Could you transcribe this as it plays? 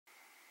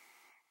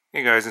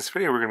Hey guys, in this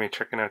video we're going to be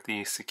checking out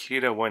the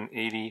Cicada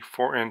 180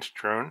 4-inch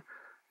drone.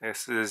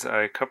 This is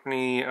a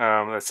company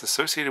that's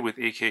associated with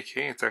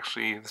AKK.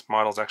 This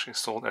model is actually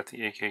sold at the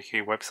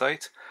AKK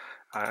website.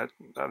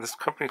 This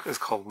company is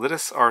called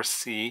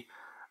LitisRC.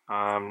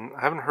 I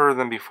haven't heard of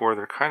them before.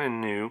 They're kind of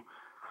new,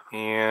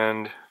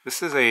 and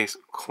this is a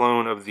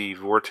clone of the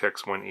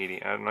Vortex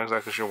 180. I'm not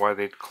exactly sure why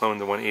they cloned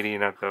the 180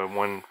 and not the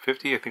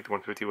 150. I think the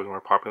 150 was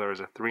more popular as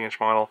a 3-inch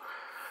model,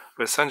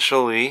 but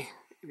essentially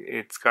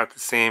it's got the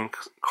same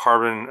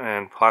carbon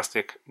and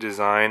plastic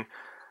design.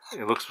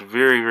 It looks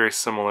very, very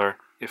similar,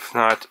 if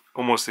not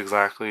almost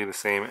exactly the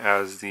same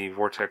as the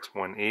Vortex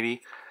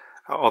 180.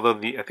 Although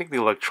I think the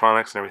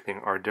electronics and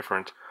everything are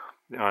different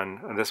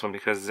on this one,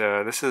 because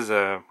this is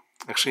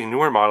actually a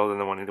newer model than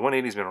the 180. The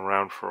 180 has been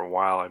around for a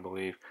while, I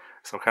believe.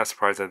 So I'm kind of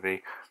surprised that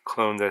they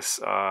cloned this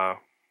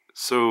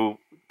so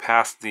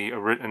past the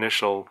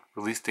initial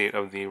release date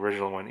of the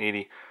original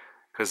 180.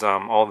 Because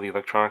all the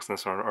electronics in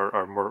this one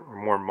are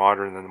more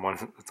modern than the one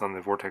that's on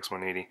the Vortex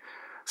 180.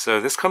 So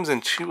this comes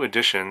in two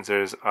editions.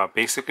 There's a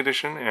basic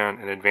edition and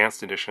an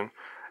advanced edition.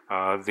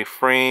 The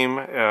frame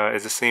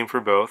is the same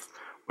for both,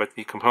 but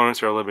the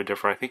components are a little bit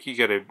different. I think you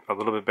get a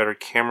little bit better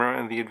camera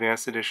in the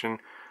advanced edition.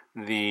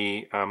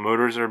 The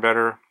motors are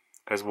better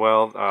as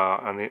well.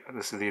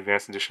 This is the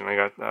advanced edition. I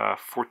got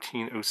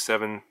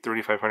 1407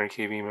 3500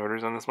 kV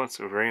motors on this one,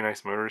 so very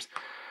nice motors.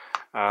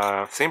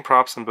 Same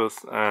props on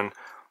both.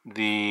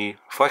 The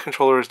flight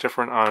controller is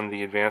different on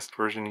the advanced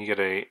version. You get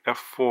a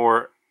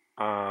F4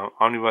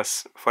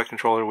 Omnibus flight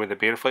controller with a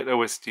Betaflight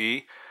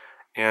OSD,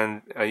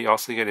 and you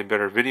also get a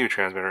better video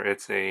transmitter.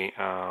 It's I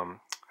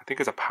think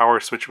it's a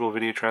power switchable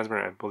video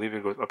transmitter. I believe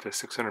it goes up to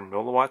 600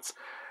 milliwatts,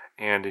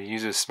 and it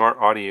uses smart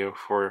audio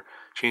for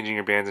changing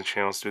your bands and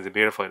channels through the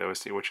Betaflight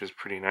OSD, which is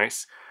pretty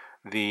nice.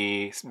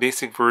 The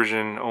basic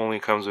version only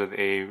comes with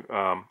a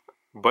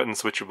button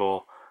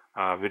switchable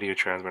video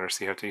transmitter,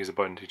 so you have to use a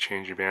button to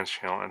change your band's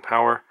channel and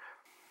power.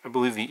 I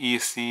believe the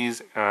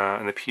ESCs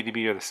and the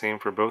PDB are the same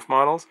for both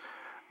models.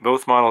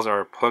 Both models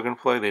are plug and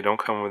play. They don't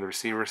come with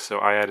receivers, so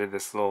I added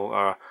this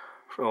little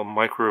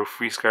micro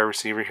FreeSky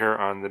receiver here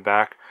on the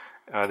back.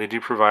 They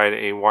do provide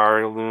a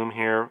wire loom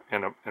here,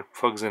 and it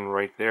plugs in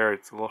right there.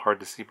 It's a little hard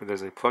to see, but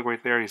there's a plug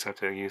right there. You just have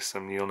to use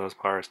some needle nose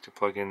pliers to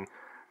plug in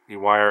the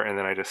wire, and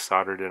then I just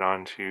soldered it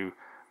onto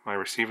my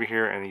receiver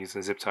here and use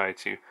a zip tie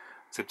to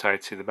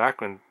the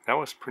back, and that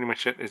was pretty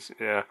much it.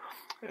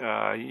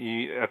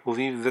 I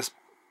believe this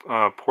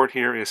port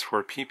here is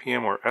for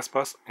PPM or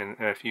S-Bus, and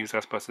if you use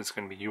S-Bus, it's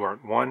going to be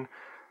UART1,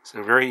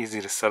 so very easy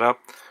to set up.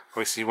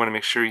 Obviously, you want to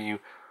make sure you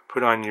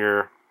put on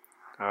your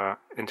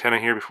antenna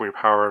here before you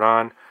power it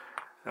on.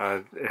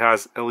 It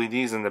has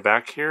LEDs in the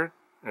back here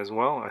as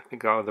well. I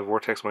think the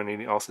Vortex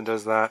 180 also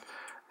does that.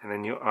 And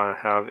then you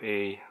have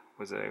a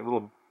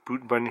little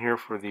boot button here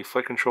for the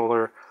flight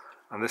controller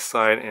on this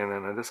side, and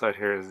then on this side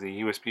here is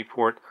the USB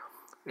port.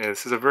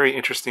 This is a very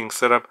interesting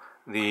setup.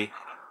 The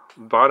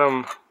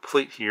bottom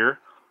plate here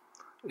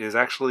is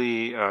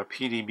actually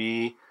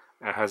PDB.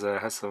 It has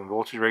some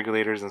voltage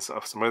regulators and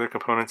some other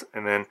components,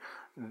 and then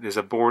there's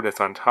a board that's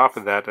on top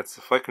of that. That's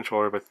the flight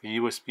controller, but the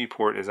USB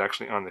port is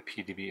actually on the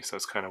PDB, so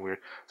it's kind of weird.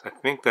 So I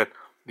think that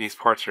these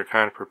parts are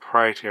kind of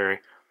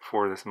proprietary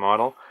for this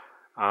model.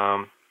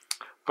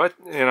 But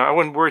I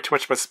wouldn't worry too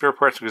much about spare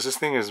parts because this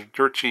thing is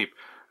dirt cheap.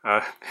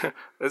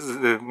 This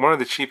is one of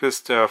the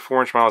cheapest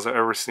 4-inch models I've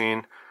ever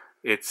seen.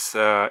 It's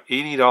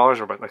 $80,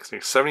 or about like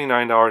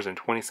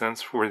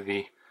 $79.20 for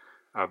the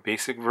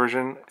basic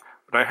version.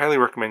 But I highly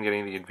recommend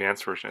getting the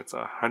advanced version. It's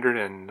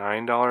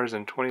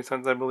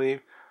 $109.20, I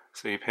believe.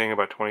 So you're paying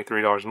about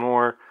 $23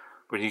 more,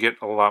 but you get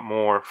a lot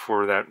more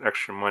for that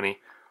extra money.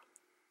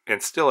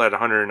 And still at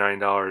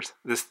 $109,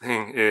 this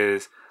thing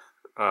is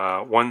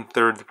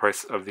 1/3 the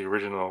price of the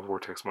original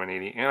Vortex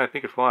 180, and I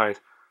think it flies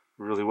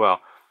really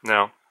well.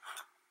 Now,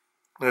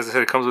 as I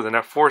said, it comes with an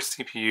F4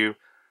 CPU.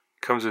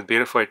 It comes with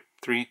Betaflight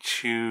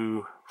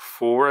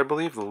 324, I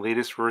believe, the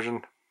latest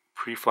version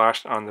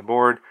pre-flashed on the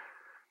board.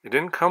 It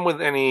didn't come with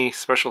any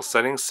special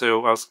settings,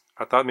 so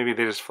I thought maybe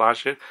they just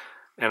flashed it,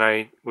 and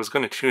I was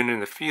going to tune in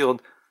the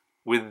field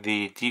with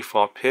the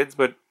default PIDs,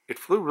 but it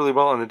flew really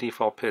well on the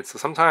default PIDs. So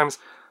sometimes,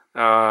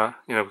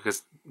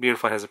 because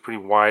Betaflight has a pretty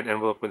wide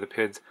envelope with the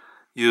PIDs,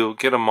 you'll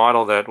get a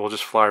model that will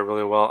just fly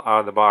really well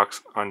out of the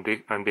box on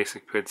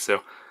basic PIDs.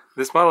 So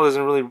this model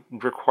doesn't really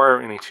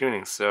require any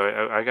tuning, so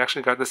I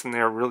actually got this in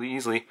there really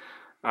easily.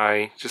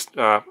 I just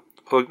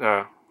plugged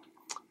in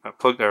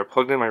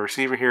my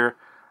receiver here,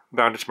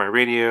 bound it to my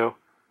radio,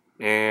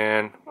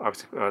 and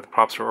obviously the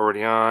props are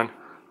already on.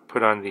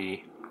 Put on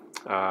the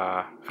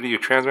video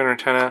transmitter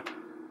antenna,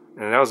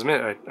 and that was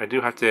it. I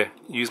do have to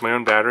use my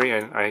own battery,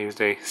 and I used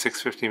a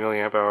 650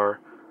 milliamp hour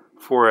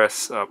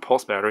 4S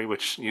pulse battery,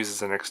 which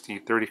uses an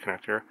XT30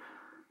 connector,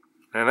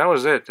 and that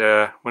was it.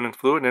 Went and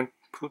flew it, and it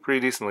flew pretty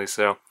decently.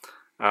 So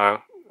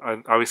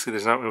obviously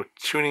there's not no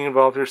tuning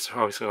involved here, so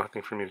obviously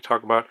nothing for me to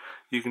talk about.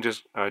 You can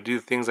just do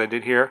the things I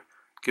did here,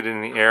 get it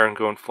in the air and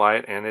go and fly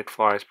it, and it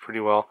flies pretty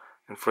well.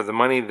 And for the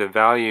money, the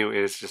value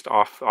is just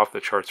off the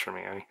charts for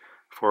me. I mean,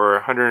 for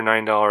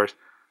 $109,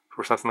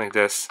 for something like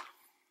this.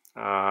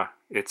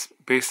 It's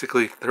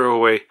basically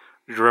throwaway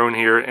drone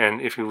here,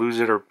 and if you lose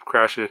it or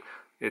crash it,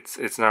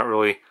 it's not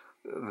really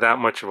that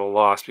much of a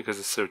loss because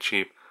it's so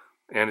cheap.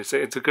 And it's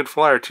a good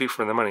flyer too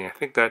for the money. I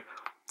think that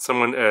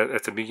someone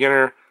that's a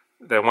beginner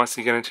that wants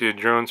to get into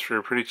drones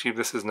for pretty cheap,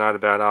 this is not a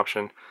bad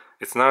option.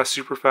 It's not a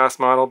super fast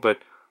model, but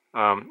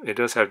it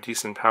does have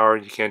decent power.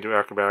 You can do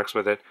acrobatics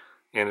with it,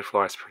 and it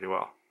flies pretty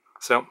well.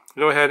 So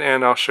go ahead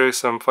and I'll show you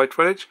some flight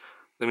footage.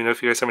 Let me know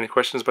if you guys have any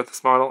questions about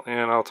this model,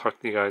 and I'll talk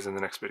to you guys in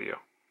the next video.